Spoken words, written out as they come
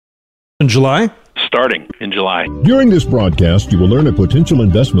In July? Starting in July. During this broadcast, you will learn of potential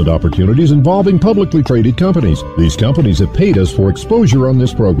investment opportunities involving publicly traded companies. These companies have paid us for exposure on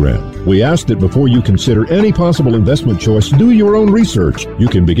this program. We ask that before you consider any possible investment choice, do your own research. You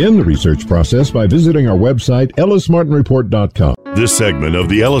can begin the research process by visiting our website, ellismartinreport.com. This segment of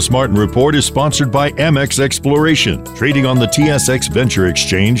the Ellis Martin Report is sponsored by Amex Exploration, trading on the TSX Venture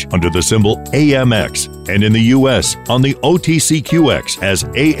Exchange under the symbol AMX, and in the U.S. on the OTCQX as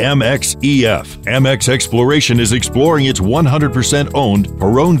AMXEF. Amex Exploration is exploring its 100% owned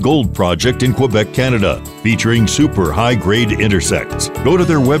Fremont Gold Project in Quebec, Canada, featuring super high-grade intersects. Go to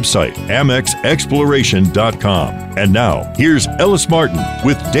their website, amexexploration.com. And now, here's Ellis Martin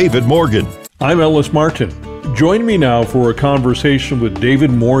with David Morgan. I'm Ellis Martin. Join me now for a conversation with David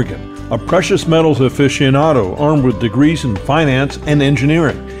Morgan, a precious metals aficionado armed with degrees in finance and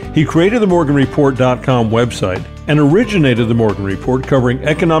engineering. He created the MorganReport.com website and originated the Morgan Report, covering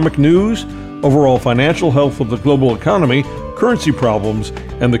economic news, overall financial health of the global economy, currency problems,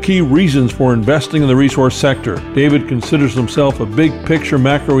 and the key reasons for investing in the resource sector. David considers himself a big-picture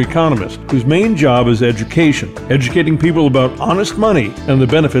macroeconomist whose main job is education, educating people about honest money and the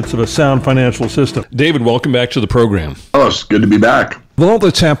benefits of a sound financial system. David, welcome back to the program. Oh, it's good to be back. With all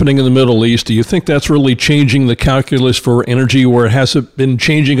that's happening in the Middle East, do you think that's really changing the calculus for energy, or has it been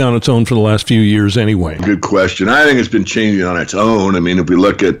changing on its own for the last few years anyway? Good question. I think it's been changing on its own. I mean, if we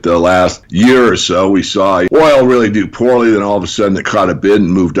look at the last year or so, we saw oil really do poorly, then all of a sudden it caught a bid and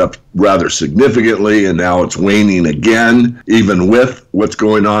moved up rather significantly, and now it's waning again, even with what's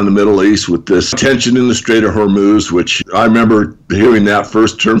going on in the Middle East with this tension in the Strait of Hormuz, which I remember hearing that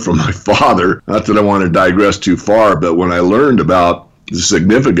first term from my father. Not that I want to digress too far, but when I learned about the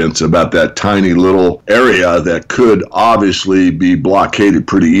significance about that tiny little area that could obviously be blockaded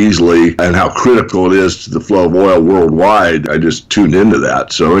pretty easily and how critical it is to the flow of oil worldwide, I just tuned into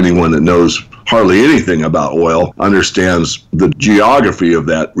that. So anyone that knows hardly anything about oil understands the geography of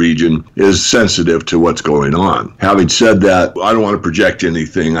that region is sensitive to what's going on. Having said that, I don't want to project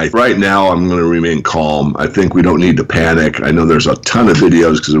anything. Right now, I'm going to remain calm. I think we don't need to panic. I know there's a ton of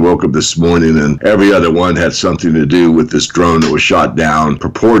videos because I woke up this morning and every other one had something to do with this drone that was shot down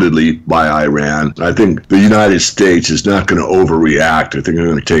purportedly by Iran. I think the United States is not going to overreact. I think they're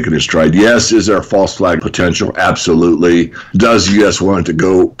going to take it in stride. Yes, is there false flag potential? Absolutely. Does the U.S. want to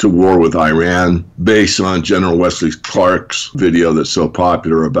go to war with Iran? Based on General Wesley Clark's video that's so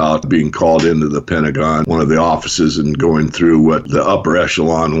popular about being called into the Pentagon, one of the offices, and going through what the upper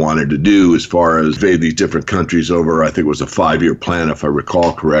echelon wanted to do as far as invade these different countries over, I think it was a 5-year plan, if I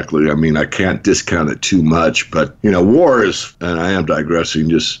recall correctly. I mean, I can't discount it too much, but, war is, and I am digressing,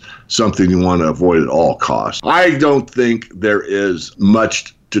 just something you want to avoid at all costs. I don't think there is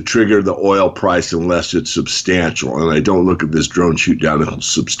much to trigger the oil price unless it's substantial. And I don't look at this drone shoot down as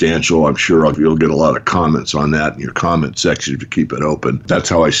substantial. I'm sure you'll get a lot of comments on that in your comment section if you keep it open. That's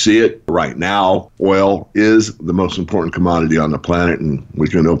how I see it. Right now, oil is the most important commodity on the planet, and we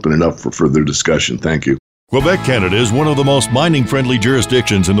can open it up for further discussion. Thank you. Quebec, Canada is one of the most mining-friendly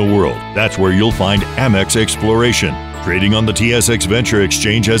jurisdictions in the world. That's where you'll find Amex Exploration, trading on the TSX Venture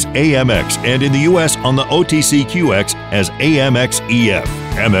Exchange as AMX and in the U.S. on the OTCQX as AMXEF.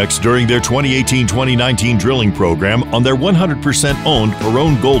 Amex, during their 2018-2019 drilling program on their 100% owned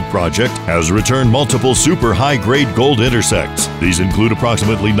Fremont Gold Project, has returned multiple super high-grade gold intersects. These include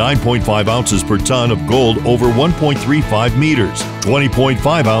approximately 9.5 ounces per ton of gold over 1.35 meters,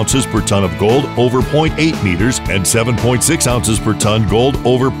 20.5 ounces per ton of gold over 0.8 meters, and 7.6 ounces per ton gold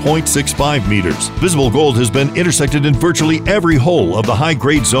over 0.65 meters. Visible gold has been intersected in virtually every hole of the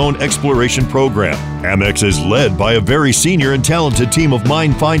high-grade zone exploration program. Amex is led by a very senior and talented team of mine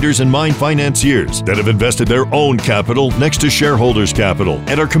finders and mine financiers that have invested their own capital next to shareholders' capital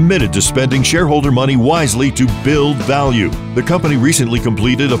and are committed to spending shareholder money wisely to build value. The company recently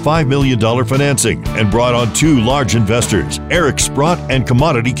completed a $5 million financing and brought on 2 large investors, Eric Sprott and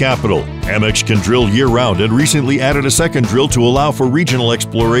Commodity Capital. Amex can drill year-round and recently added a second drill to allow for regional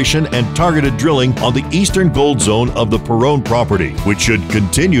exploration and targeted drilling on the eastern gold zone of the Fremont property, which should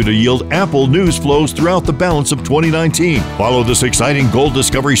continue to yield ample news flows throughout the balance of 2019. Follow this exciting gold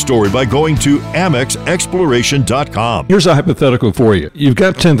discovery story by going to amexexploration.com. Here's a hypothetical for you. You've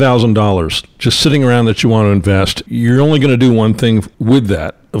got $10,000 just sitting around that you want to invest. You're only going to do one thing with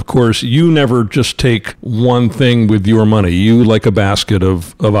that. of course, you never just take one thing with your money. You like a basket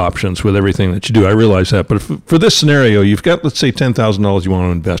of options with everything that you do. I realize that. But for this scenario, you've got, let's say, $10,000 you want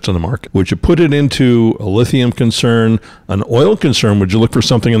to invest in the market. Would you put it into a lithium concern, an oil concern? Would you look for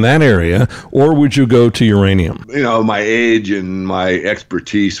something in that area, or would you go to uranium? You know, my age and my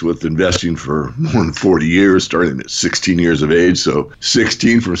expertise with investing for more than 40 years, starting at 16 years of age, so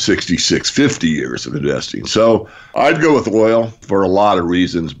 16 from 66, 50 years of investing. So I'd go with oil for a lot of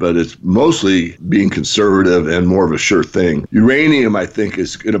reasons, but it's mostly being conservative and more of a sure thing. Uranium, I think,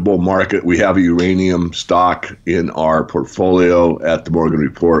 is in a bull market. We have a uranium stock in our portfolio at the Morgan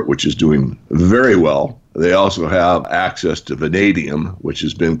Report, which is doing very well. They also have access to vanadium, which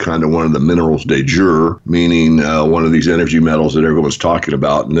has been kind of one of the minerals de jour, meaning one of these energy metals that everyone's talking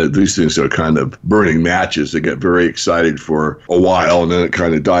about. And these things are kind of burning matches. They get very excited for a while, and then it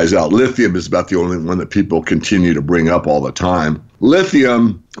kind of dies out. Lithium is about the only one that people continue to bring up all the time.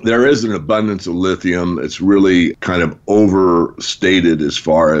 Lithium, there is an abundance of lithium. It's really kind of overstated as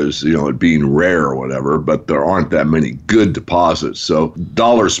far as, you know, it being rare or whatever, but there aren't that many good deposits. So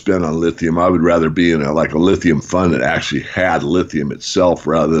dollars spent on lithium, I would rather be in a lithium fund that actually had lithium itself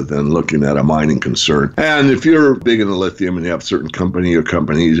rather than looking at a mining concern. And if you're big into lithium and you have a certain company or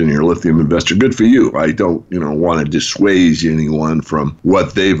companies and you're a lithium investor, good for you. I don't, want to dissuade anyone from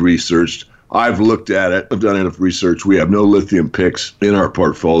what they've researched. I've looked at it. I've done enough research. We have no lithium picks in our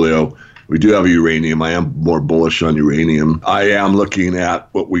portfolio. We do have a uranium. I am more bullish on uranium. I am looking at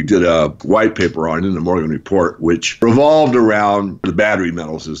what we did a white paper on in the Morgan Report, which revolved around the battery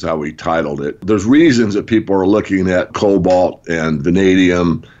metals is how we titled it. There's reasons that people are looking at cobalt and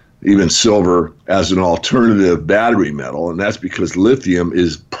vanadium, even silver, as an alternative battery metal, and that's because lithium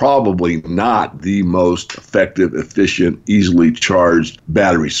is probably not the most effective, efficient, easily charged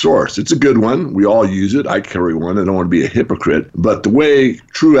battery source. It's a good one. We all use it. I carry one. I don't want to be a hypocrite. But the way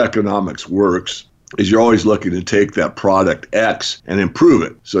true economics works is you're always looking to take that product X and improve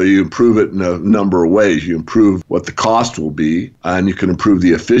it. So you improve it in a number of ways. You improve what the cost will be, and you can improve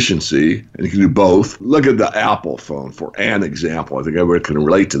the efficiency, and you can do both. Look at the Apple phone for an example. I think everybody can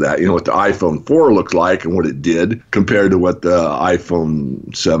relate to that. You know what the iPhone 4 looked like and what it did compared to what the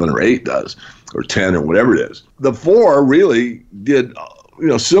iPhone 7 or 8 does, or 10 or whatever it is. The 4 really did,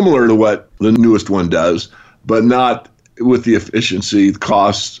 similar to what the newest one does, but not with the efficiency, the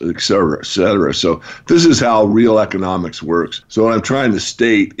costs, et cetera, et cetera. So this is how real economics works. So what I'm trying to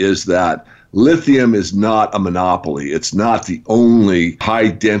state is that lithium is not a monopoly. It's not the only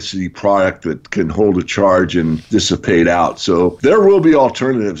high-density product that can hold a charge and dissipate out. So there will be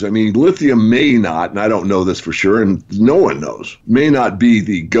alternatives. I mean, lithium may not, and I don't know this for sure, and no one knows, may not be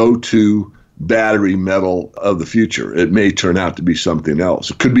the go-to battery metal of the future. It may turn out to be something else.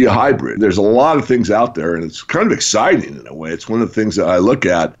 It could be a hybrid. There's a lot of things out there, and it's kind of exciting in a way. It's one of the things that I look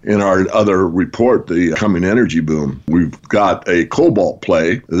at in our other report, the coming energy boom. We've got a cobalt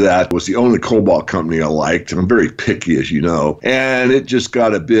play that was the only cobalt company I liked. I'm very picky, as you know, and it just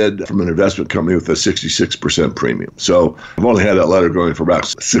got a bid from an investment company with a 66% premium. So I've only had that letter going for about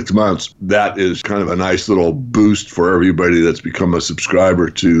 6 months. That is kind of a nice little boost for everybody that's become a subscriber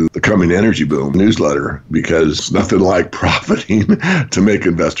to the coming energy boom newsletter, because nothing like profiting to make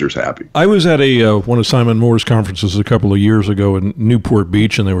investors happy. I was at one of Simon Moore's conferences a couple of years ago in Newport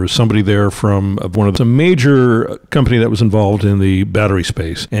Beach, and there was somebody there from one of the major company that was involved in the battery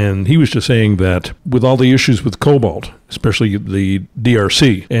space. And he was just saying that with all the issues with cobalt, especially the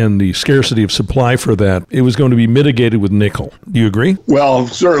DRC and the scarcity of supply for that, it was going to be mitigated with nickel. Do you agree? Well,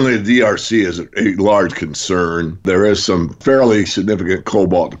 certainly the DRC is a large concern. There is some fairly significant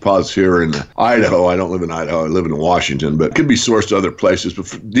cobalt deposits here in Idaho. I don't live in Idaho. I live in Washington, but it could be sourced to other places. But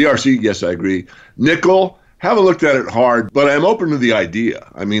for DRC, yes, I agree. Nickel, haven't looked at it hard, but I'm open to the idea.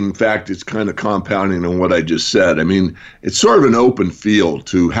 I mean, in fact, it's kind of compounding on what I just said. I mean, it's sort of an open field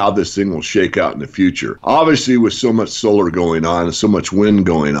to how this thing will shake out in the future. Obviously, with so much solar going on and so much wind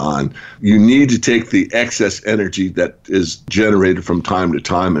going on, you need to take the excess energy that is generated from time to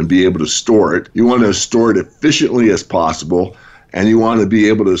time and be able to store it. You want to store it efficiently as possible, and you want to be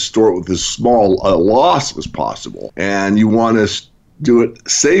able to store it with as small a loss as possible. And you want to do it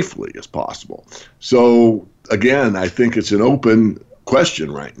safely as possible. So again, I think it's an open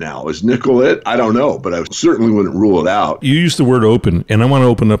question right now. Is nickel it? I don't know, but I certainly wouldn't rule it out. You used the word open, and I want to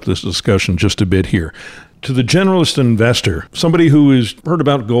open up this discussion just a bit here. To the generalist investor, somebody who has heard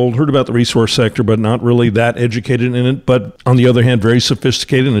about gold, heard about the resource sector, but not really that educated in it, but on the other hand, very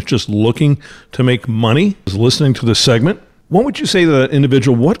sophisticated and is just looking to make money, is listening to this segment. What would you say to that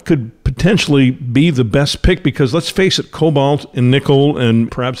individual? What could potentially be the best pick? Because let's face it, cobalt and nickel and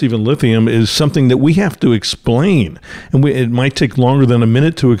perhaps even lithium is something that we have to explain. And it might take longer than a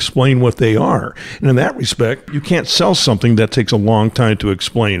minute to explain what they are. And in that respect, you can't sell something that takes a long time to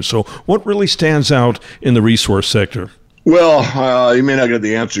explain. So what really stands out in the resource sector? Well, you may not get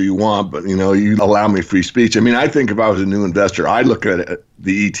the answer you want, but, you allow me free speech. I think if I was a new investor, I'd look at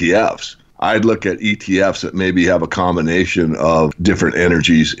the ETFs. I'd look at ETFs that maybe have a combination of different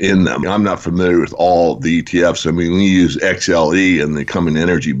energies in them. I'm not familiar with all the ETFs. We use XLE in the coming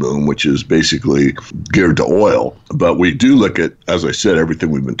energy boom, which is basically geared to oil. But we do look at, as I said,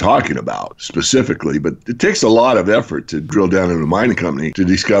 everything we've been talking about specifically. But it takes a lot of effort to drill down into a mining company to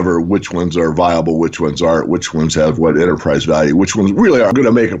discover which ones are viable, which ones aren't, which ones have what enterprise value, which ones really are going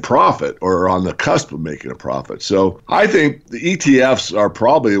to make a profit or are on the cusp of making a profit. So I think the ETFs are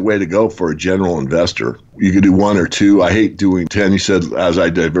probably a way to go for a general investor. You could do one or two. I hate doing 10. You said, as I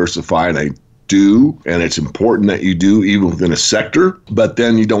diversify, and I do, and it's important that you do even within a sector, but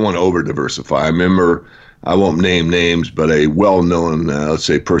then you don't want to over diversify. I remember, I won't name names, but a well-known, let's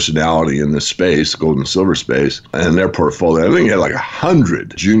say, personality in this space, gold and silver space, and their portfolio, I think he had like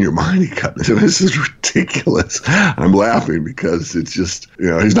 100 junior mining companies. And this is ridiculous. I'm laughing because it's just,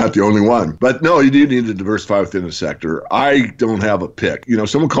 he's not the only one. But no, you do need to diversify within the sector. I don't have a pick.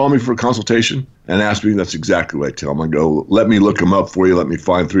 Someone called me for a consultation and asked me, that's exactly what I tell them. I go, let me look them up for you. Let me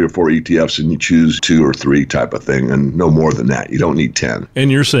find 3 or 4 ETFs and you choose 2 or 3 type of thing, and no more than that. You don't need 10.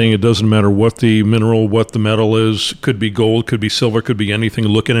 And you're saying it doesn't matter what the mineral, what the metal is, could be gold, could be silver, could be anything.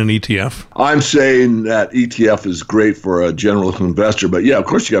 Look at an ETF? I'm saying that ETF is great for a general investor, but yeah, of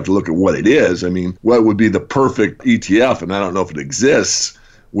course you have to look at what it is. What would be the perfect ETF, and I don't know if it exists,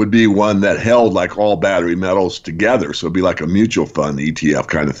 would be one that held like all battery metals together. So it'd be like a mutual fund ETF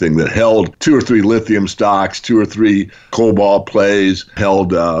kind of thing that held 2 or 3 lithium stocks, 2 or 3 cobalt plays,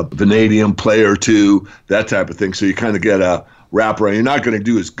 held a vanadium play or 2, that type of thing. So you kind of get a wrap around. You're not going to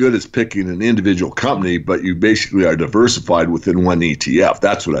do as good as picking an individual company, but you basically are diversified within one ETF.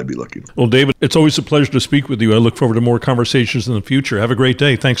 That's what I'd be looking for. Well, David, it's always a pleasure to speak with you. I look forward to more conversations in the future. Have a great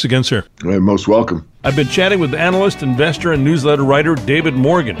day. Thanks again, sir. You're most welcome. I've been chatting with analyst, investor, and newsletter writer David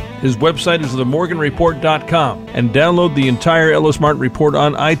Morgan. His website is themorganreport.com, and download the entire Ellis Martin Report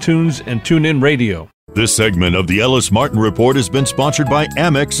on iTunes and TuneIn Radio. This segment of the Ellis Martin Report has been sponsored by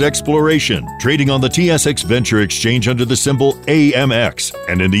Amex Exploration, trading on the TSX Venture Exchange under the symbol AMX,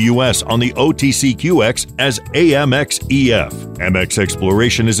 and in the U.S. on the OTCQX as AMXEF. Amex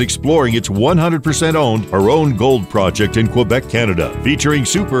Exploration is exploring its 100% owned gold project in Quebec, Canada, featuring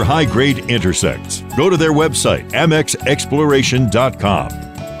super high-grade intersects. Go to their website, amexexploration.com.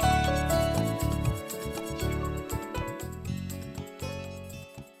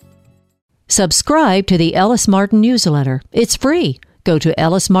 Subscribe to the Ellis Martin newsletter. It's free. Go to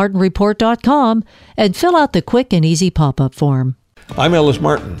ellismartinreport.com and fill out the quick and easy pop-up form. I'm Ellis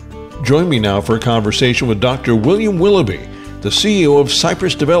Martin. Join me now for a conversation with Dr. William Willoughby, the CEO of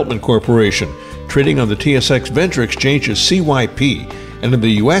Cypress Development Corporation, trading on the TSX Venture Exchange as CYP and in the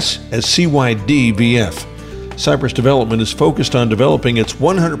U.S. as CYDVF. Cypress Development is focused on developing its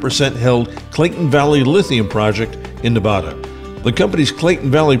 100% held Clayton Valley Lithium Project in Nevada. The company's Clayton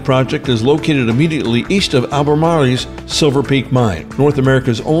Valley project is located immediately east of Albemarle's Silver Peak mine, North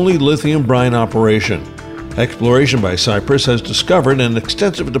America's only lithium brine operation. Exploration by Cypress has discovered an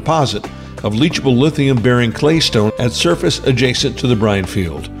extensive deposit of leachable lithium-bearing claystone at surface adjacent to the brine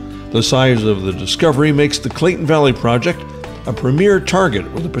field. The size of the discovery makes the Clayton Valley project a premier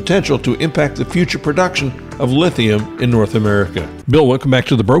target with the potential to impact the future production of lithium in North America. Bill, welcome back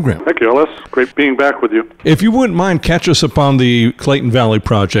to the program. Thank you, Ellis. Great being back with you. If you wouldn't mind, catch us up on the Clayton Valley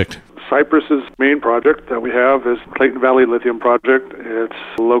project. Cypress's main project that we have is Clayton Valley Lithium Project. It's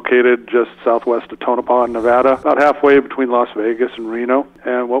located just southwest of Tonopah, Nevada, about halfway between Las Vegas and Reno.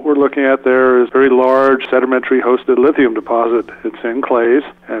 And what we're looking at there is a very large sedimentary hosted lithium deposit. It's in clays,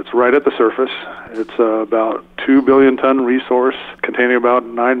 and it's right at the surface. It's about 2 billion ton resource containing about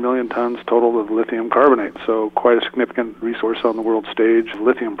 9 million tons total of lithium carbonate. So quite a significant resource on the world stage of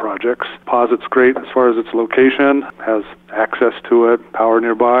lithium projects. Deposit's great as far as its location, has access to it, power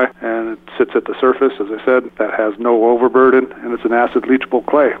nearby, and it sits at the surface, as I said, that has no overburden, and it's an acid leachable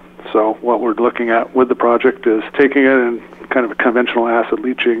clay. So what we're looking at with the project is taking it in kind of a conventional acid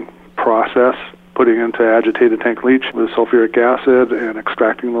leaching process, putting it into agitated tank leach with sulfuric acid and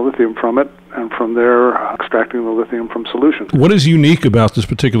extracting the lithium from it, and from there extracting the lithium from solution. What is unique about this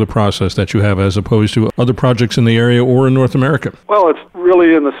particular process that you have as opposed to other projects in the area or in North America? Well, it's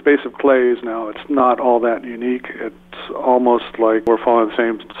really in the space of clays now. It's not all that unique. It's almost like we're following the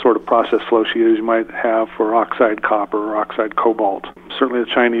same sort of process flow sheet as you might have for oxide copper or oxide cobalt. Certainly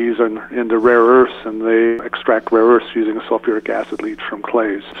the Chinese are into rare earths, and they extract rare earths using a sulfuric acid leach from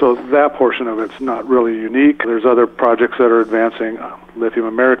clays. So that portion of it's not really unique. There's other projects that are advancing. Lithium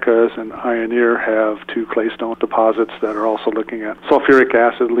Americas and Ioneer have 2 claystone deposits that are also looking at sulfuric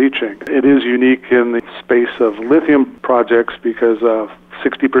acid leaching. It is unique in the space of lithium projects because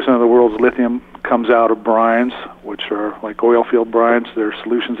 60% of the world's lithium comes out of brines, which are like oil field brines. They're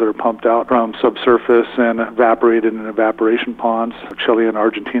solutions that are pumped out from subsurface and evaporated in evaporation ponds. Chile and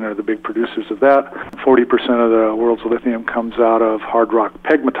Argentina are the big producers of that. 40% of the world's lithium comes out of hard rock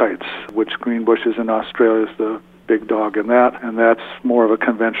pegmatites, which Greenbushes in Australia is the big dog in that, and that's more of a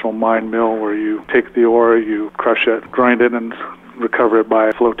conventional mine mill where you take the ore, you crush it, grind it, and recover it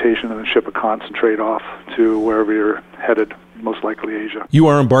by flotation and then ship a concentrate off to wherever you're headed, most likely Asia. You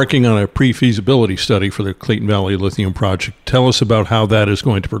are embarking on a pre-feasibility study for the Clayton Valley Lithium Project. Tell us about how that is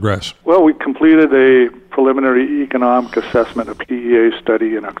going to progress. Well, we completed a preliminary economic assessment, a PEA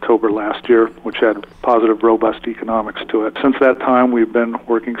study in October last year, which had positive, robust economics to it. Since that time, we've been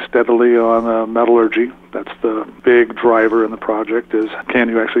working steadily on metallurgy. That's the big driver in the project, is can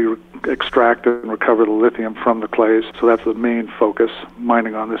you actually extract and recover the lithium from the clays? So that's the main focus.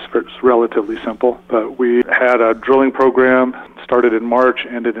 Mining on this is relatively simple, but we had a drilling program, started in March,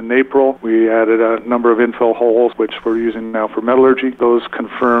 ended in April. We added a number of infill holes, which we're using now for metallurgy. Those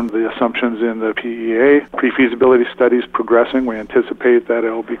confirmed the assumptions in the PEA. Pre-feasibility study is progressing. We anticipate that it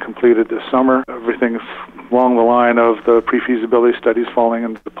will be completed this summer. Everything's along the line of the pre-feasibility studies falling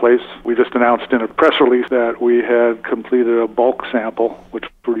into place. We just announced in a press release that we had completed a bulk sample, which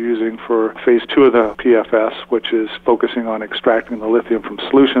we're using for phase 2 of the PFS, which is focusing on extracting the lithium from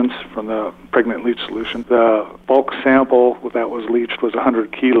solutions, from the pregnant leach solution. The bulk sample that was leached was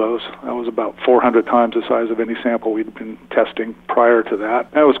 100 kilos. That was about 400 times the size of any sample we'd been testing prior to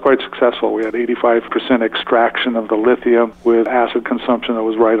that. That was quite successful. We had 85% extraction of the lithium with acid consumption that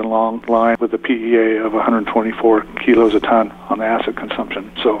was right along line with the PEA of 124 kilos a ton on the acid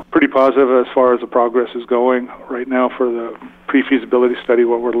consumption. So pretty positive as far as the progress is going. Right now for the pre-feasibility study,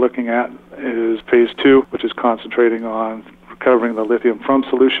 what we're looking at is phase 2, which is concentrating on recovering the lithium from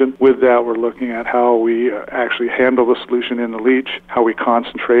solution. With that, we're looking at how we actually handle the solution in the leach, how we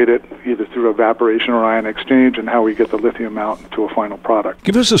concentrate it either through evaporation or ion exchange, and how we get the lithium out to a final product.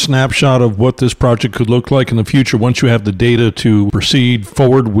 Give us a snapshot of what this project could look like in the future once you have the data to proceed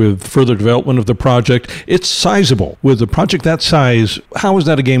forward with further development of the project. It's sizable. With a project that size, how is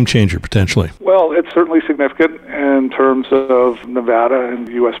that a game changer potentially? Well, it's certainly significant in terms of Nevada and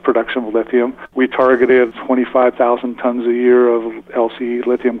U.S. production of lithium. We targeted 25,000 tons a year of LCE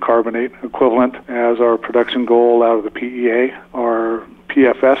lithium carbonate equivalent as our production goal out of the PEA. Our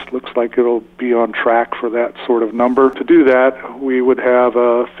PFS looks like it'll be on track for that sort of number. To do that, we would have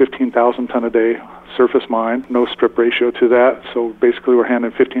a 15,000 ton a day surface mine, no strip ratio to that. So basically we're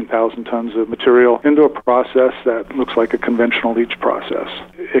handing 15,000 tons of material into a process that looks like a conventional leach process.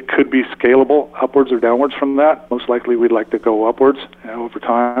 It could be scalable upwards or downwards from that. Most likely we'd like to go upwards over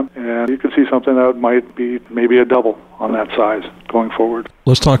time. And you could see something that might be maybe a double on that size going forward.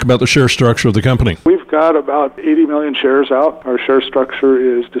 Let's talk about the share structure of the company. We've got about 80 million shares out. Our share structure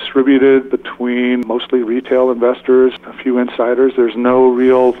is distributed between mostly retail investors, a few insiders. There's no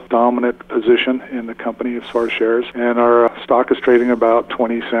real dominant position in the company as far as shares. And our stock is trading about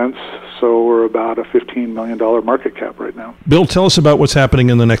 20 cents, so we're about a $15 million market cap right now. Bill, tell us about what's happening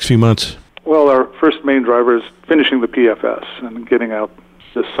in the next few months. Well, our first main driver is finishing the PFS and getting out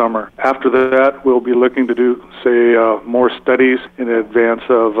this summer. After that, we'll be looking to do, more studies in advance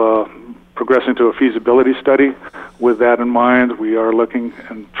of progressing to a feasibility study. With that in mind, we are looking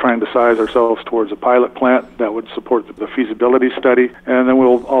and trying to size ourselves towards a pilot plant that would support the feasibility study. And then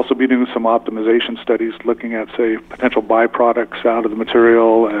we'll also be doing some optimization studies looking at, potential byproducts out of the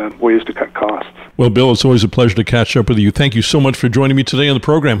material and ways to cut costs. Well, Bill, it's always a pleasure to catch up with you. Thank you so much for joining me today on the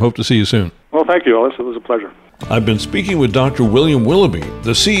program. Hope to see you soon. Well, thank you, Ellis. It was a pleasure. I've been speaking with Dr. William Willoughby,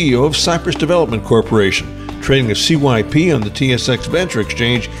 the CEO of Cypress Development Corporation, trading as CYP on the TSX Venture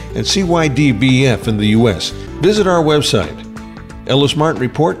Exchange and CYDVF in the U.S. Visit our website,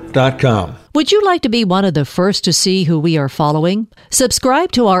 ellismartinreport.com. Would you like to be one of the first to see who we are following?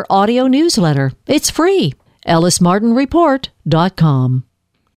 Subscribe to our audio newsletter. It's free. ellismartinreport.com.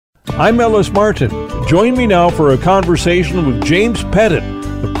 I'm Ellis Martin. Join me now for a conversation with James Pettit,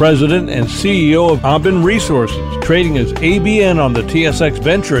 the president and CEO of Aben Resources, trading as ABN on the TSX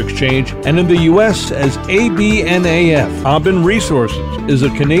Venture Exchange and in the U.S. as ABNAF. Aben Resources is a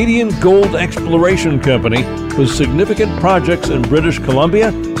Canadian gold exploration company with significant projects in British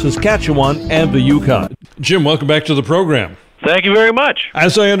Columbia, Saskatchewan, and the Yukon. Jim, welcome back to the program. Thank you very much.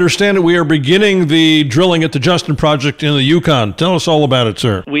 As I understand it, we are beginning the drilling at the Justin Project in the Yukon. Tell us all about it,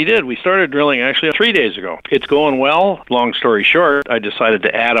 sir. We did. We started drilling actually 3 days ago. It's going well. Long story short, I decided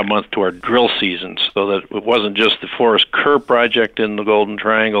to add a month to our drill season so that it wasn't just the Forest Kerr project in the Golden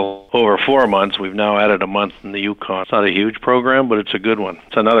Triangle over 4 months. We've now added a month in the Yukon. It's not a huge program, but it's a good one.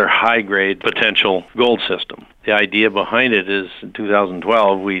 It's another high-grade potential gold system. The idea behind it is in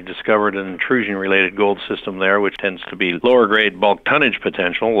 2012, we discovered an intrusion-related gold system there, which tends to be lower-grade bulk tonnage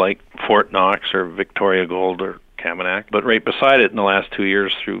potential, like Fort Knox or Victoria Gold or Kaminak. But right beside it in the last 2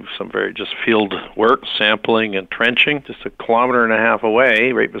 years through some very just field work, sampling and trenching, just 1.5 kilometers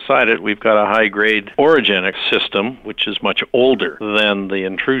away, right beside it, we've got a high-grade orogenic system, which is much older than the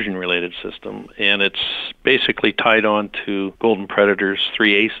intrusion-related system. And it's basically tied on to Golden Predator's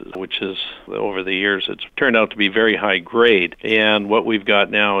 3 Aces, which is, over the years, it's turned out to be very high grade. And what we've got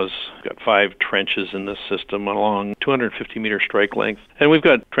now is we've got 5 trenches in this system along 250-meter strike length. And we've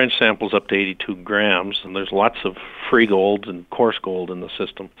got trench samples up to 82 grams, and there's lots of free gold and coarse gold in the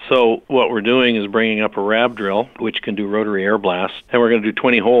system. So what we're doing is bringing up a RAB drill, which can do rotary air blast, and we're going to do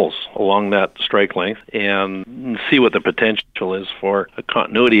 20 holes along that strike length and see what the potential is for a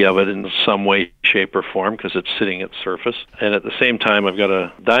continuity of it in some way, shape, or form, because it's sitting at surface. And at the same time, I've got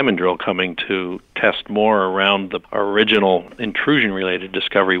a diamond drill coming to test more around the original intrusion-related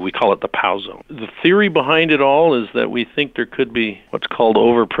discovery. We call it the POW zone. The theory behind it all is that we think there could be what's called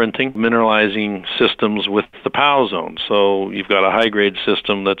overprinting, mineralizing systems with the POW zone. So you've got a high-grade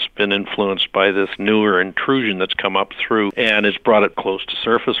system that's been influenced by this newer intrusion that's come up through, and it's brought it close to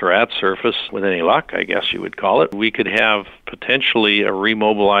surface or at surface. With any luck, I guess you would call it, we could have potentially a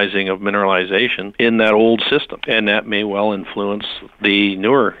remobilizing of mineralization in that old system, and that may well influence the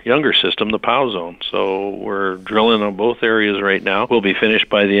newer, younger system, the POW zone. So we're drilling on both areas right now. We'll be finished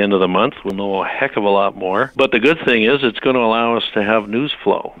by the end of the month. We'll know a heck of a lot more. But the good thing is it's going to allow us to have news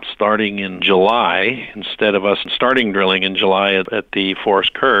flow starting in July, instead of us starting drilling in July at the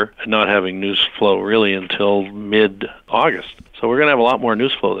Forest Kerr and not having news flow really until mid-August. So we're going to have a lot more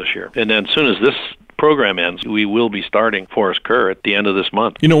news flow this year. And then as soon as this program ends, we will be starting Forest Kerr at the end of this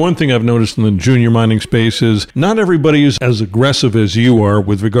month. You know, one thing I've noticed in the junior mining space is not everybody is as aggressive as you are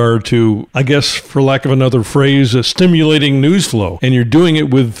with regard to, I guess, for lack of another phrase, stimulating news flow. And you're doing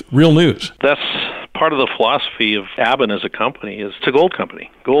it with real news. That's part of the philosophy of Aben as a company. Is it's a gold company,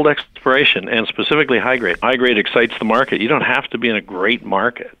 gold exploration, and specifically high grade. High grade excites the market. You don't have to be in a great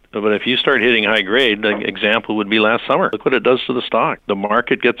market. But if you start hitting high grade, the example would be last summer. Look what it does to the stock. The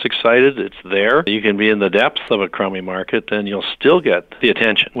market gets excited. It's there. You can be in the depths of a crummy market, and you'll still get the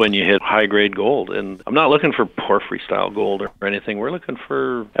attention when you hit high grade gold. And I'm not looking for porphyry style gold or anything. We're looking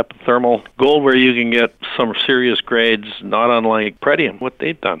for epithermal gold where you can get some serious grades, not unlike Pretium, what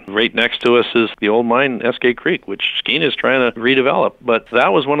they've done. Right next to us is the old mine, Eskay Creek, which Skeena is trying to redevelop. But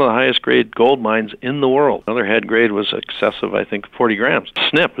that was one of the highest grade gold mines in the world. Another head grade was excessive, I think, 40 grams.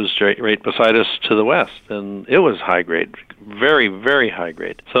 Snip was right beside us to the west, and it was high grade, very, very high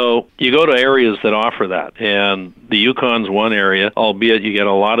grade. So you go to areas that offer that, and the Yukon's one area, albeit you get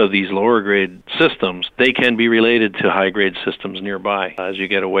a lot of these lower grade systems, they can be related to high grade systems nearby. As you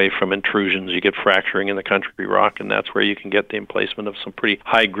get away from intrusions, you get fracturing in the country rock, and that's where you can get the emplacement of some pretty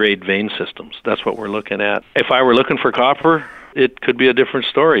high grade vein systems. That's what we're looking at. If I were looking for copper, it could be a different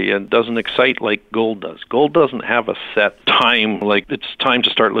story and doesn't excite like gold does. Gold doesn't have a set time, like it's time to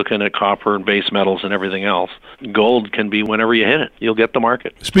start looking at copper and base metals and everything else. Gold can be whenever you hit it. You'll get the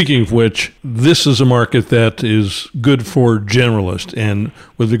market. Speaking of which, this is a market that is good for generalists, and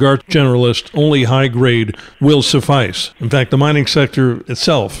with regard to generalists, only high grade will suffice. In fact, the mining sector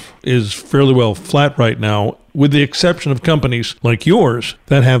itself is fairly well flat right now, with the exception of companies like yours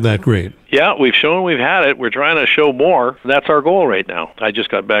that have that grade. Yeah, we've shown we've had it. We're trying to show more. That's our goal right now. I just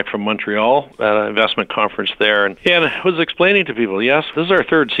got back from Montreal at an investment conference there, and I was explaining to people, yes, this is our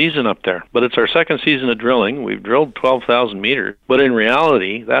 3rd season up there, but it's our 2nd season of drilling. We've drilled 12,000 meters, but in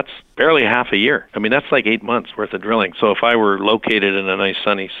reality, that's barely half a year. I mean, that's like 8 months worth of drilling. So if I were located in a nice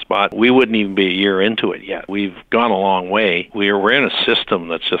sunny spot, we wouldn't even be a year into it yet. We've gone a long way. We're in a system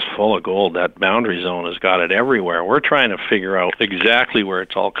that's just full of gold. That boundary zone has got it everywhere. We're trying to figure out exactly where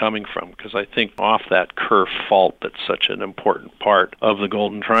it's all coming from, because I think off that kerf fault that's such an important part of the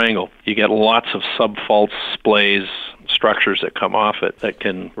Golden Triangle, you get lots of subfaults, splays, structures that come off it that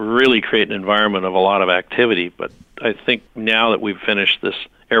can really create an environment of a lot of activity. But I think now that we've finished this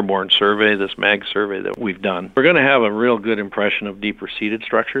airborne survey, this MAG survey that we've done, we're going to have a real good impression of deeper seated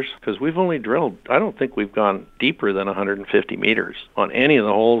structures, because we've only drilled, I don't think we've gone deeper than 150 meters on any of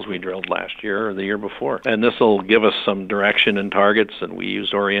the holes we drilled last year or the year before. And this will give us some direction and targets, and we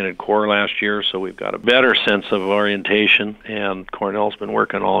used oriented core last year, so we've got a better sense of orientation, and Cornell's been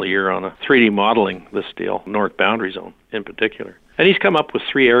working all year on a 3D modeling this deal, North Boundary Zone in particular. And he's come up with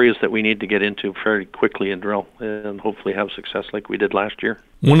 3 areas that we need to get into very quickly and drill and hopefully have success like we did last year.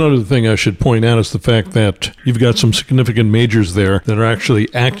 One other thing I should point out is the fact that you've got some significant majors there that are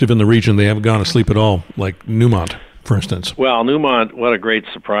actually active in the region. They haven't gone to sleep at all, like Newmont, for instance. Well, Newmont, what a great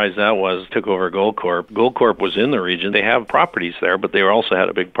surprise that was, took over Gold Corp. Gold Corp was in the region. They have properties there, but they also had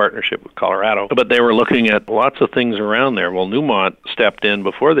a big partnership with Colorado. But they were looking at lots of things around there. Well, Newmont stepped in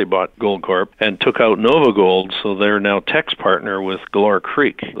before they bought Gold Corp and took out Nova Gold, so they're now Teck's partner with Galore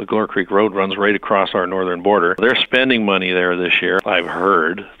Creek. The Galore Creek Road runs right across our northern border. They're spending money there this year. I've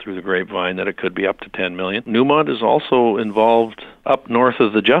heard through the grapevine that it could be up to $10 million. Newmont is also involved up north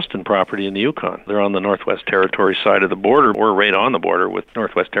of the Justin property in the Yukon. They're on the Northwest Territory side of the border. We're right on the border with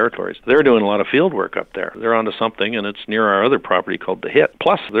Northwest Territories. They're doing a lot of field work up there. They're onto something, and it's near our other property called the Hit.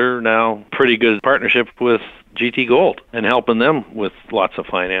 Plus, they're now pretty good partnership with GT Gold and helping them with lots of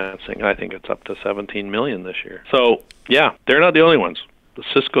financing. I think it's up to $17 million this year. So, yeah, they're not the only ones. The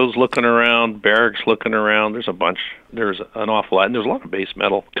Cisco's looking around, Barrick's looking around. There's a bunch. There's an awful lot. And there's a lot of base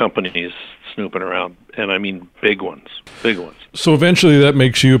metal companies snooping around. And I mean big ones. Big ones. So eventually that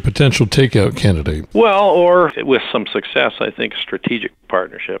makes you a potential takeout candidate. Well, or with some success, I think strategic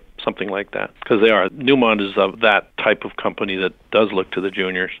partnership, something like that. Because they are. Newmont is of that type of company that does look to the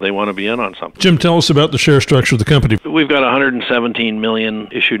juniors. They want to be in on something. Jim, tell us about the share structure of the company. We've got $117 million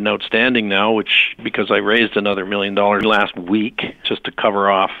issued and outstanding now, which, because I raised another $1 million last week just to cover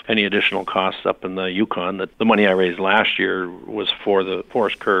off any additional costs up in the Yukon, that the money I raised last year was for the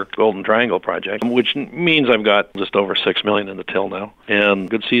Forest Kerr Golden Triangle project, which means I've got just over $6 million in the till now, and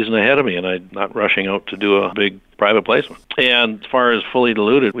good season ahead of me, and I'm not rushing out to do a big private placement. And as far as fully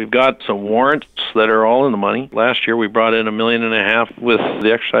diluted, we've got some warrants that are all in the money. Last year we brought in $1.5 million with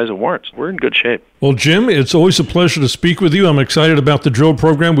the exercise of warrants. We're in good shape. Well, Jim, it's always a pleasure to speak with you. I'm excited about the drill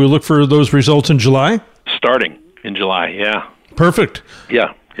program. We'll look for those results in July. Starting in July, yeah. Perfect.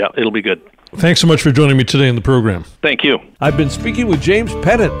 Yeah, it'll be good. Thanks so much for joining me today in the program. Thank you. I've been speaking with James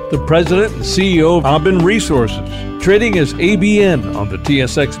Pettit, the president and CEO of Aben Resources, trading as ABN on the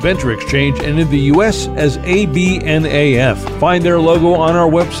TSX Venture Exchange and in the U.S. as ABNAF. Find their logo on our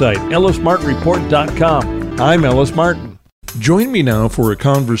website, ellismartinreport.com. I'm Ellis Martin. Join me now for a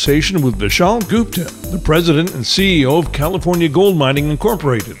conversation with Vishal Gupta, the president and CEO of California Gold Mining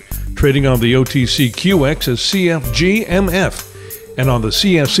Incorporated, trading on the OTCQX as CFGMF and on the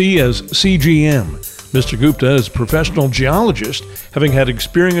CSE as CGM. Mr. Gupta is a professional geologist, having had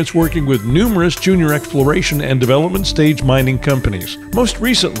experience working with numerous junior exploration and development stage mining companies. Most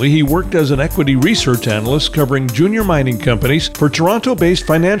recently, he worked as an equity research analyst covering junior mining companies for Toronto-based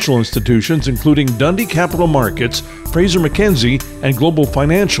financial institutions including Dundee Capital Markets, Fraser McKenzie, and Global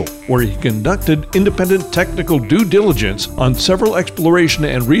Financial, where he conducted independent technical due diligence on several exploration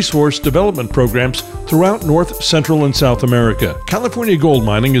and resource development programs throughout North, Central, and South America. California Gold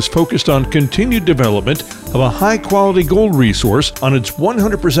Mining is focused on continued development of a high-quality gold resource on its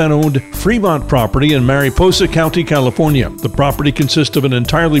 100% owned Fremont property in Mariposa County, California. The property consists of an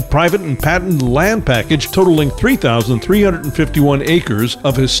entirely private and patented land package totaling 3,351 acres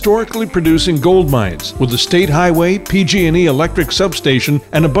of historically producing gold mines, with a state highway, PG&E electric substation,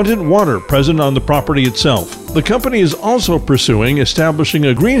 and abundant water present on the property itself. The company is also pursuing establishing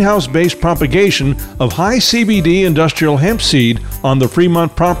a greenhouse-based propagation of high CBD industrial hemp seed on the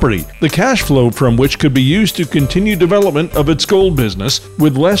Fremont property, the cash flow from which could be used to continue development of its gold business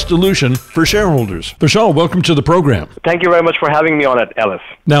with less dilution for shareholders. Vishal, welcome to the program. Thank you very much for having me on it, Ellis.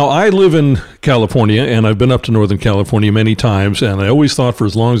 Now, I live in California, and I've been up to Northern California many times, and I always thought for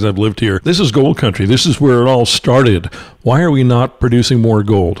as long as I've lived here, this is gold country. This is where it all started. Why are we not producing more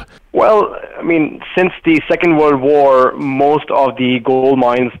gold? Well, I mean, since the Second World War, most of the gold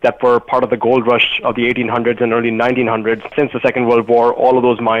mines that were part of the gold rush of the 1800s and early 1900s, since the Second World War, all of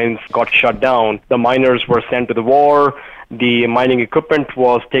those mines got shut down. The miners were sent to the war, the mining equipment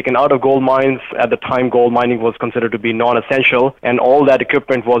was taken out of gold mines. At the time, gold mining was considered to be non-essential, and all that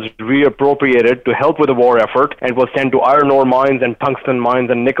equipment was reappropriated to help with the war effort and was sent to iron ore mines and tungsten mines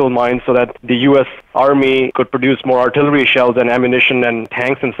and nickel mines so that the U.S. Army could produce more artillery shells and ammunition and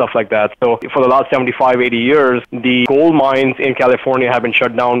tanks and stuff like that. So for the last 75, 80 years, the gold mines in California have been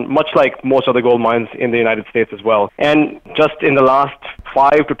shut down, much like most of the gold mines in the United States as well. And just in the last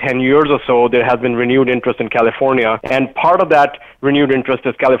 5 to 10 years or so, there has been renewed interest in California. And part of that renewed interest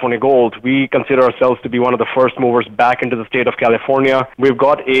is California Gold. We consider ourselves to be one of the first movers back into the state of California. We've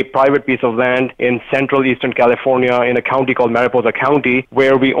got a private piece of land in central eastern California in a county called Mariposa County,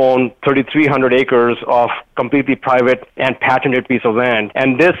 where we own 3,300 acres of completely private and patented piece of land.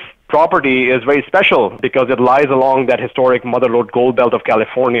 And this property is very special because it lies along that historic Mother Lode gold belt of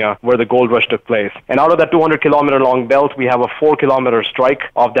California where the gold rush took place. And out of that 200-kilometer long belt, we have a 4-kilometer strike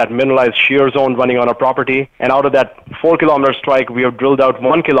of that mineralized shear zone running on our property. And out of that 4-kilometer strike, we have drilled out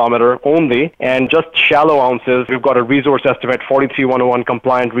 1 kilometer only, and just shallow ounces. We've got a resource estimate, 43101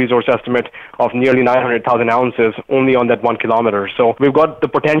 compliant resource estimate of nearly 900,000 ounces only on that 1 kilometer. So we've got the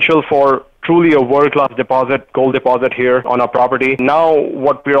potential for truly a world-class deposit, gold deposit here on our property. Now,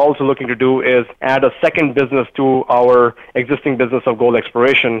 what we're also looking to do is add a second business to our existing business of gold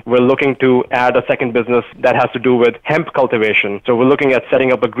exploration. We're looking to add a second business that has to do with hemp cultivation. So we're looking at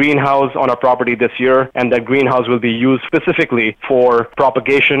setting up a greenhouse on our property this year, and that greenhouse will be used specifically for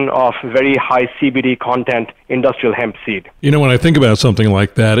propagation of very high CBD content industrial hemp seed. You know, when I think about something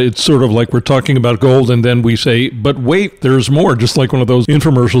like that, it's sort of like we're talking about gold and then we say, but wait, there's more, just like one of those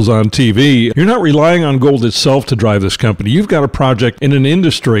infomercials on TV. You're not relying on gold itself to drive this company. You've got a project in an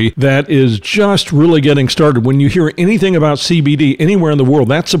industry that is just really getting started. When you hear anything about CBD anywhere in the world,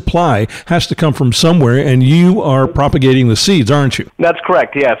 that supply has to come from somewhere, and you are propagating the seeds, aren't you? That's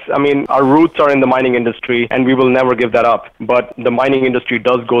correct, yes. I mean, our roots are in the mining industry, and we will never give that up. But the mining industry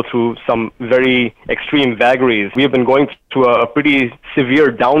does go through some very extreme vagaries. We have been going through a pretty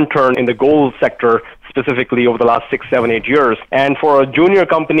severe downturn in the gold sector specifically over the last 6, 7, 8 years. And for a junior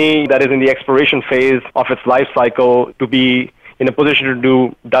company that is in the exploration phase of its life cycle to be in a position to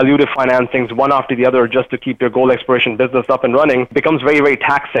do dilutive financings one after the other just to keep your gold exploration business up and running becomes very, very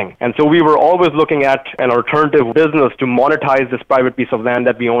taxing. And so we were always looking at an alternative business to monetize this private piece of land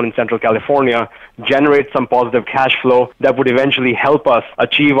that we own in Central California, generate some positive cash flow that would eventually help us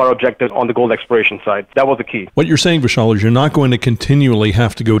achieve our objectives on the gold exploration side. That was the key. What you're saying, Vishal, is you're not going to continually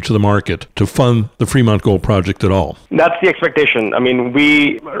have to go to the market to fund the Fremont Gold Project at all. That's the expectation. I mean,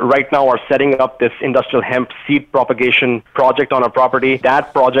 we right now are setting up this industrial hemp seed propagation project on our property.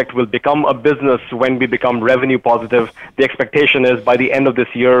 That project will become a business when we become revenue positive. The expectation is by the end of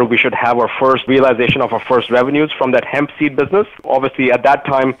this year, we should have our first realization of our first revenues from that hemp seed business. Obviously, at that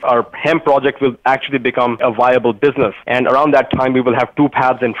time, our hemp project will actually become a viable business. And around that time, we will have two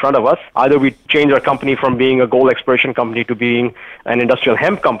paths in front of us. Either we change our company from being a gold exploration company to being an industrial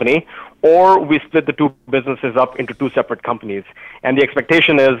hemp company, or we split the two businesses up into two separate companies. And the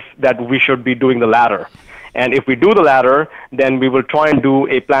expectation is that we should be doing the latter. And if we do the latter, then we will try and do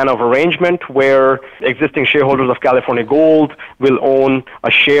a plan of arrangement where existing shareholders of California Gold will own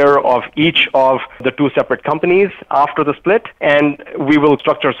a share of each of the two separate companies after the split. And we will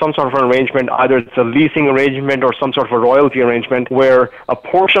structure some sort of an arrangement, either it's a leasing arrangement or some sort of a royalty arrangement, where a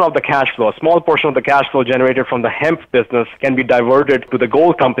portion of the cash flow, a small portion of the cash flow generated from the hemp business can be diverted to the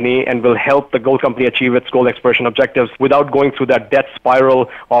gold company and will help the gold company achieve its gold exploration objectives without going through that debt spiral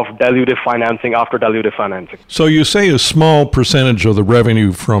of dilutive financing after dilutive financing. So you say a small percentage of the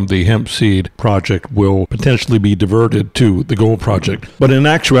revenue from the hemp seed project will potentially be diverted to the gold project. But in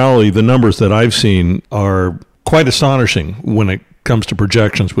actuality, the numbers that I've seen are quite astonishing when it comes to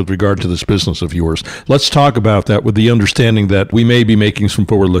projections with regard to this business of yours. Let's talk about that with the understanding that we may be making some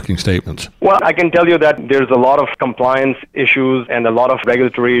forward-looking statements. Well, I can tell you that there's a lot of compliance issues and a lot of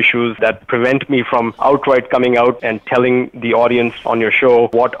regulatory issues that prevent me from outright coming out and telling the audience on your show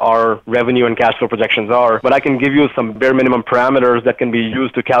what our revenue and cash flow projections are. But I can give you some bare minimum parameters that can be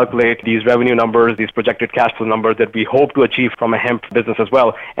used to calculate these revenue numbers, these projected cash flow numbers that we hope to achieve from a hemp business as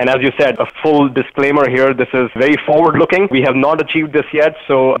well. And as you said, a full disclaimer here, this is very forward-looking. We have not achieved this yet,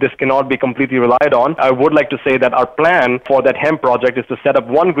 so this cannot be completely relied on. I would like to say that our plan for that hemp project is to set up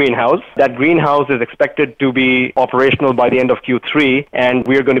one greenhouse. That greenhouse is expected to be operational by the end of Q3, and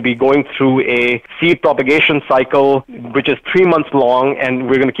we are going to be going through a seed propagation cycle, which is 3 months long, and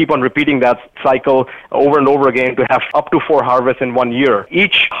we're going to keep on repeating that cycle over and over again to have up to 4 harvests in 1 year.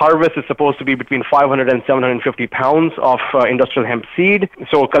 Each harvest is supposed to be between 500 and 750 pounds of industrial hemp seed.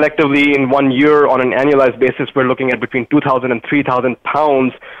 So collectively in 1 year, on an annualized basis, we're looking at between 2,000 and 3,000 3,000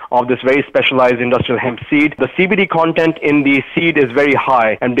 pounds of this very specialized industrial hemp seed. The CBD content in the seed is very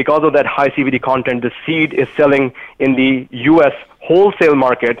high, and because of that high CBD content, the seed is selling in the U.S. wholesale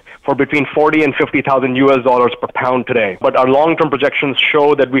market for between $40,000 and $50,000 per pound today. But our long-term projections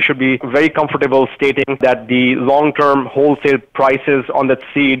show that we should be very comfortable stating that the long-term wholesale prices on that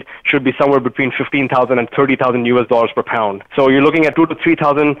seed should be somewhere between $15,000 and $30,000 per pound. So you're looking at 2,000 to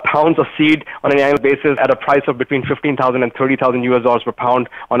 3,000 pounds of seed on an annual basis at a price of between $15,000 and $30,000 per pound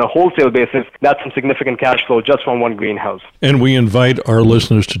on a wholesale basis. That's some significant cash flow just from one greenhouse. And we invite our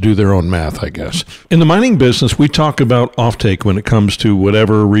listeners to do their own math, I guess. In the mining business, we talk about offtake when it comes to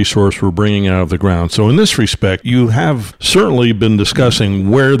whatever resource we're bringing out of the ground. So in this respect, you have certainly been discussing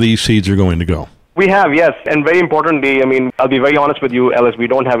where these seeds are going to go. We have, yes. And very importantly, I'll be very honest with you, Ellis, we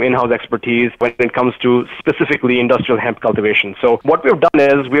don't have in-house expertise when it comes to specifically industrial hemp cultivation. So what we've done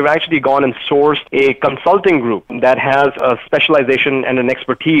is we've actually gone and sourced a consulting group that has a specialization and an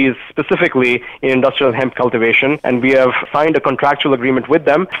expertise specifically in industrial hemp cultivation. And we have signed a contractual agreement with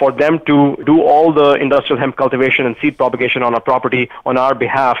them for them to do all the industrial hemp cultivation and seed propagation on our property on our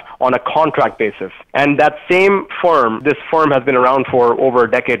behalf on a contract basis. And that same firm, this firm has been around for over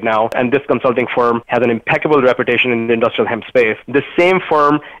a decade now, and this consulting firm has an impeccable reputation in the industrial hemp space. This same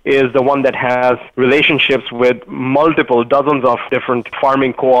firm is the one that has relationships with dozens of different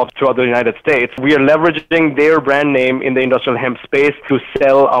farming co-ops throughout the United States. We are leveraging their brand name in the industrial hemp space to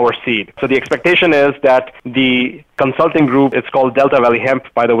sell our seed. So the expectation is that the consulting group, it's called Delta Valley Hemp,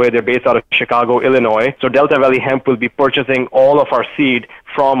 by the way, they're based out of Chicago, Illinois. So Delta Valley Hemp will be purchasing all of our seed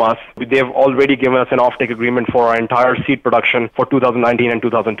from us. They've already given us an offtake agreement for our entire seed production for 2019 and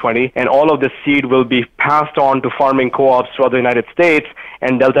 2020. And all of this seed will be passed on to farming co-ops throughout the United States.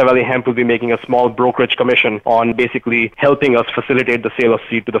 And Delta Valley Hemp will be making a small brokerage commission on basically helping us facilitate the sale of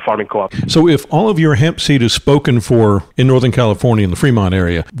seed to the farming co-op. So if all of your hemp seed is spoken for in Northern California, in the Fremont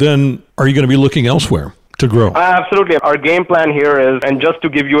area, then are you going to be looking elsewhere to grow? Absolutely. Our game plan here is, and just to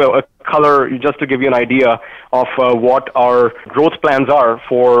give you a color, just to give you an idea of what our growth plans are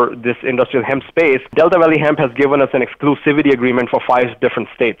for this industrial hemp space, Delta Valley Hemp has given us an exclusivity agreement for 5 different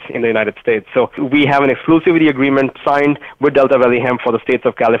states in the United States. So we have an exclusivity agreement signed with Delta Valley Hemp for the states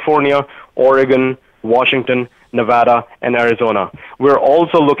of California, Oregon, Washington, Nevada, and Arizona. We're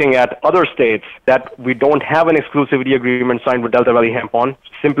also looking at other states that we don't have an exclusivity agreement signed with Delta Valley Hemp on,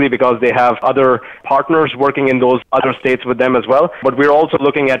 simply because they have other partners working in those other states with them as well. But we're also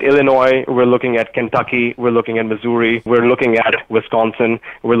looking at Illinois, we're looking at Kentucky, we're looking at Missouri, we're looking at Wisconsin,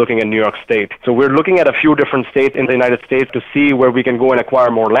 we're looking at New York State. So we're looking at a few different states in the United States to see where we can go and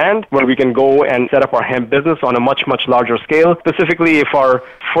acquire more land, where we can go and set up our hemp business on a much, much larger scale. Specifically, if our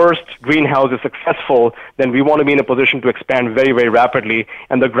first greenhouse is successful, then we want to be in a position to expand very, very rapidly,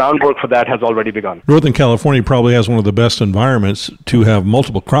 and the groundwork for that has already begun. Northern California probably has one of the best environments to have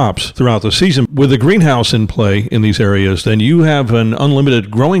multiple crops throughout the season. With a greenhouse in play in these areas, then you have an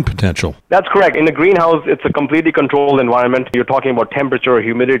unlimited growing potential. That's correct. In the greenhouse, it's a completely controlled environment. You're talking about temperature,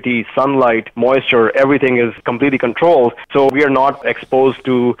 humidity, sunlight, moisture, everything is completely controlled. So we are not exposed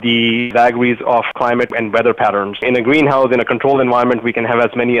to the vagaries of climate and weather patterns. In a greenhouse, in a controlled environment, we can have as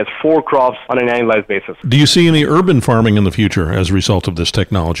many as 4 crops on an annualized basis. Do you see any urban farming in the future as a result of this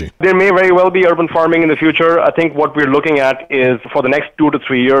technology? There may very well be urban farming in the future. I think what we're looking at is for the next 2 to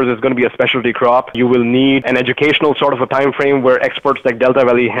 3 years is going to be a specialty crop. You will need an educational sort of a time frame where experts like Delta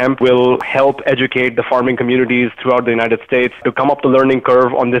Valley Hemp will help educate the farming communities throughout the United States to come up the learning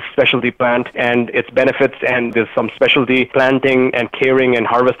curve on this specialty plant and its benefits, and there's some specialty planting and caring and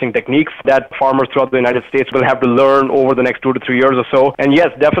harvesting techniques that farmers throughout the United States will have to learn over the next 2 to 3 years or so. And yes,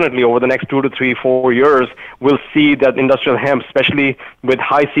 definitely over the next 2 to 3, 4 years, we'll see that industrial hemp, especially with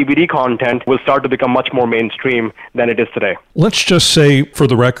high CBD content, will start to become much more mainstream than it is today. Let's just say, for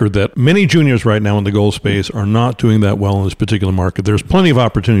the record, that many juniors right now in the gold space are not doing that well in this particular market. There's plenty of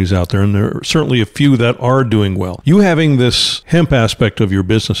opportunities out there, and there are certainly a few that are doing well. You having this hemp aspect of your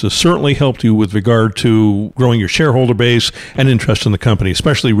business has certainly helped you with regard to growing your shareholder base and interest in the company,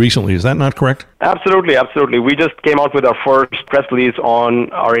 especially recently. Is that not correct? Absolutely, absolutely. We just came out with our first press release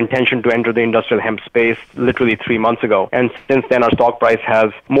on our intention to enter the industrial hemp space literally 3 months ago. And since then, our stock price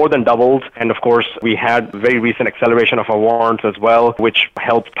has more than doubled. And of course, we had very recent acceleration of our warrants as well, which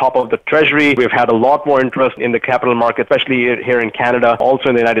helped top up the treasury. We've had a lot more interest in the capital market, especially here in Canada, also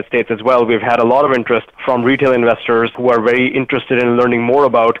in the United States as well. We've had a lot of interest from retail investors who are very interested in learning more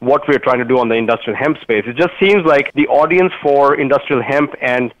about what we're trying to do on the industrial hemp space. It just seems like the audience for industrial hemp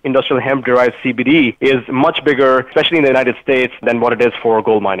and industrial hemp-derived CBD is much bigger, especially in the United States, than what it is for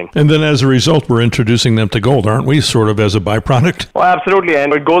gold mining. And then as a result, we're introducing them to the gold, aren't we, sort of as a byproduct? Well, absolutely.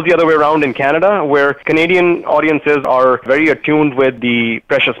 And it goes the other way around in Canada, where Canadian audiences are very attuned with the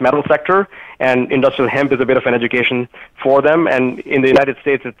precious metal sector, and industrial hemp is a bit of an education for them. And in the United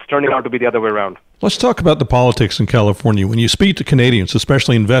States, it's turning out to be the other way around. Let's talk about the politics in California. When you speak to Canadians,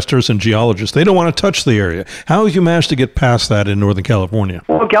 especially investors and geologists, they don't want to touch the area. How have you managed to get past that in Northern California?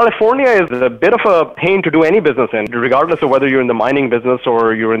 Well, California is a bit of a pain to do any business in, regardless of whether you're in the mining business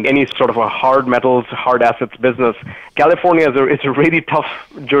or you're in any sort of a hard metals, hard assets business. California is a really tough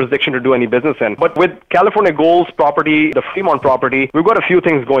jurisdiction to do any business in. But with California Gold's property, the Fremont property, we've got a few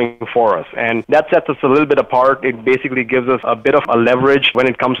things going for us, and that sets us a little bit apart. It basically gives us a bit of a leverage when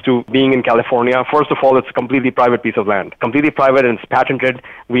it comes to being in California. First of all, it's a completely private piece of land. Completely private, and it's patented.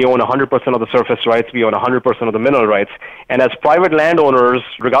 We own 100% of the surface rights. We own 100% of the mineral rights. And as private landowners,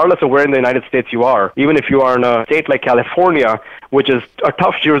 regardless of where in the United States you are, even if you are in a state like California, which is a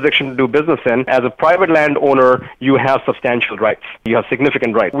tough jurisdiction to do business in, as a private landowner, you have substantial rights. You have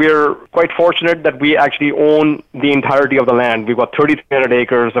significant rights. We're quite fortunate that we actually own the entirety of the land. We've got 3,300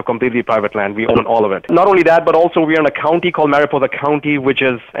 acres of completely private land. We own all of it. Not only that, but also we are in a county called Mariposa County, which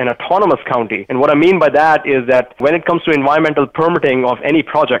is an autonomous county. And what I mean by that is that when it comes to environmental permitting of any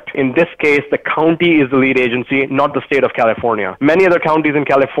project, in this case, the county is the lead agency, not the state of California. Many other counties in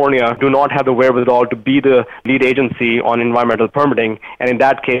California do not have the wherewithal to be the lead agency on environmental permitting, and in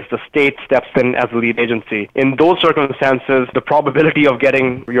that case, the state steps in as the lead agency. In those circumstances, the probability of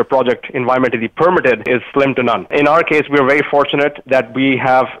getting your project environmentally permitted is slim to none. In our case, we are very fortunate that we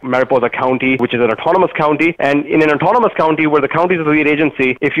have Mariposa County, which is an autonomous county, and in an autonomous county where the county is the lead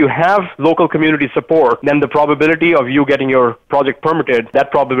agency, if you have local community support, then the probability of you getting your project permitted,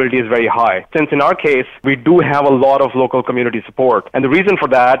 that probability is very high. Since in our case, we do have a lot of local community support. And the reason for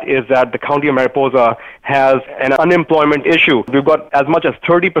that is that the county of Mariposa has an unemployment issue. We've got as much as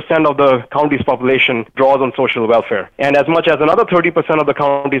 30% of the county's population draws on social welfare. And as much as another 30% of the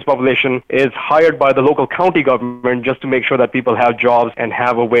county's population is hired by the local county government just to make sure that people have jobs and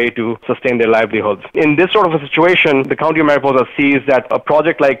have a way to sustain their livelihoods. In this sort of a situation, the county of Mariposa sees that a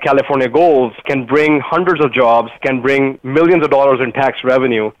project like California Gold's can bring hundreds of jobs, can bring millions of dollars in tax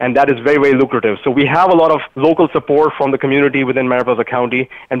revenue, and that is very, very lucrative. So we have a lot of local support from the community within Mariposa County,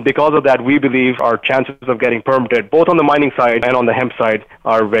 and because of that, we believe our chances of getting permitted, both on the mining side and on the hemp side,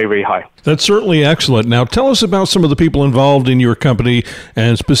 are very, very high. That's certainly excellent. Now, tell us about some of the people involved in your company,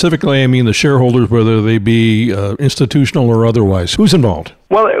 and specifically, I mean the shareholders, whether they be institutional or otherwise. Who's involved?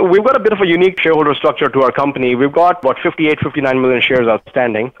 Well, we've got a bit of a unique shareholder structure to our company. We've got about 59 million shares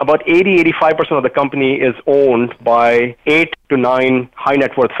outstanding. About 85% of the company is owned by 8 to 9 high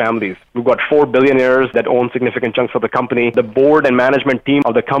net worth families. We've got 4 billionaires that own significant chunks of the company. The board and management team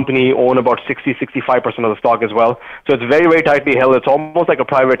of the company own about 65% of the stock as well. So it's very, very tightly held. It's almost like a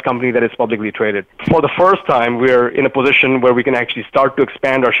private company that is publicly traded. For the first time, we're in a position where we can actually start to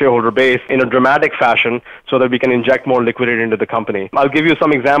expand our shareholder base in a dramatic fashion so that we can inject more liquidity into the company. I'll give you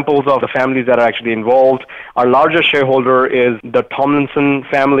some examples of the families that are actually involved. Our largest shareholder is the Tomlinson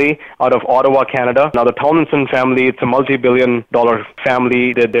family out of Ottawa, Canada. Now, the Tomlinson family, it's a multi-billion-dollar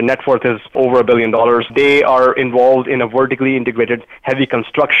family. Their net worth is over $1 billion. They are involved in a vertically integrated heavy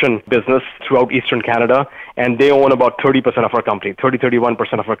construction business throughout Eastern Canada, and they own about 30% of our company,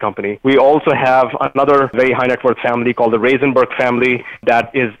 31% of our company. We also have another very high net worth family called the Reisenberg family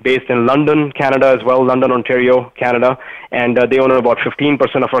that is based in London, Canada as well, London, Ontario, Canada, and they own about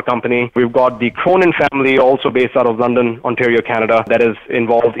 15% of our company. We've got the Cronin family, also based out of London, Ontario, Canada, that is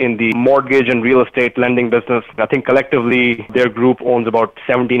involved in the mortgage and real estate lending business. I think collectively their group owns about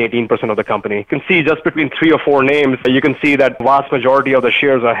 17-18% of the company. You can see just between 3 or 4 names, you can see that vast majority of the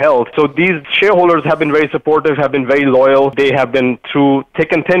shares are held. So these shareholders have been very supportive, have been very loyal. They have been through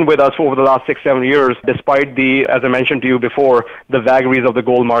thick and thin with us over the last 6-7 years, despite the, as I mentioned to you before, the vagaries of the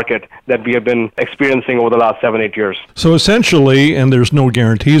gold market that we have been experiencing over the last 7-8 years. So essentially, and there's no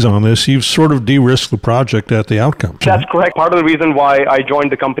guarantees on this, you've sort of de-risked the project at the outcome. That's correct. Part of the reason why I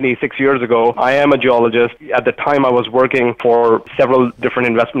joined the company 6 years ago, I am a geologist. At the time, I was working for several different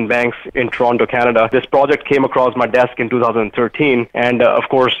investment banks in Toronto, Canada. This project came across my desk in 2013, and of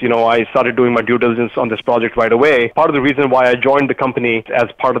course, I started doing my due diligence on this project right away. Part of the reason why I joined the company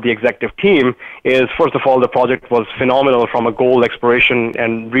as part of the executive team is, first of all, the project was phenomenal from a gold exploration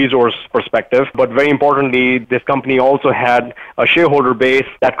and resource perspective, but very importantly, this company also had a shareholder base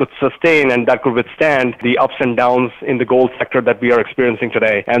that could sustain and that could withstand the ups and downs in the gold sector that we are experiencing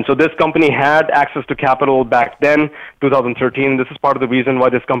today. And so this company had access to capital back then, 2013. This is part of the reason why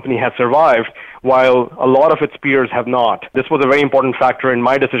this company has survived while a lot of its peers have not. This was a very important factor in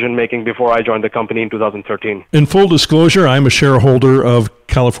my decision-making before I joined the company in 2013. In full disclosure, I'm a shareholder of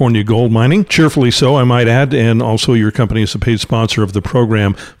California Gold Mining, cheerfully so, I might add, and also your company is a paid sponsor of the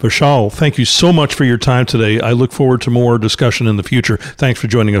program. Vishal, thank you so much for your time today. I look forward to more discussion in the future. Thanks for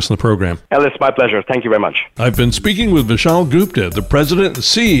joining us on the program. Ellis, my pleasure. Thank you very much. I've been speaking with Vishal Gupta, the president and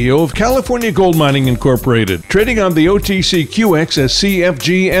CEO of California Gold Mining Incorporated, trading on the OTCQX as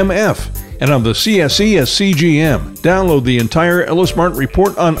CFGMF and on the CSE as CGM. Download the entire Ellis Martin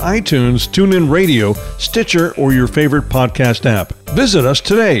Report on iTunes, TuneIn Radio, Stitcher, or your favorite podcast app. Visit us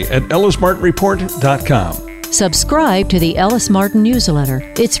today at ellismartinreport.com. Subscribe to the Ellis Martin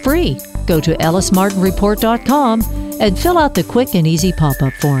newsletter. It's free. Go to ellismartinreport.com and fill out the quick and easy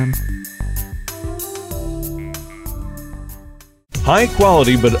pop-up form.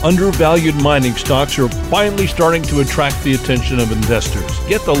 High-quality but undervalued mining stocks are finally starting to attract the attention of investors.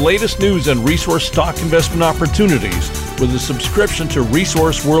 Get the latest news and resource stock investment opportunities with a subscription to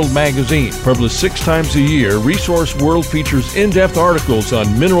Resource World magazine. Published 6 times a year, Resource World features in-depth articles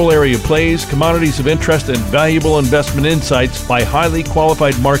on mineral area plays, commodities of interest, and valuable investment insights by highly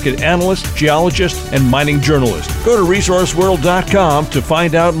qualified market analysts, geologists, and mining journalists. Go to resourceworld.com to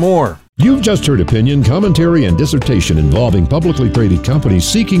find out more. You've just heard opinion, commentary, and dissertation involving publicly traded companies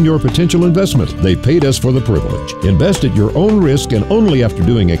seeking your potential investment. They paid us for the privilege. Invest at your own risk and only after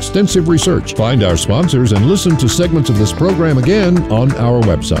doing extensive research. Find our sponsors and listen to segments of this program again on our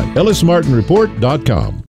website, ellismartinreport.com.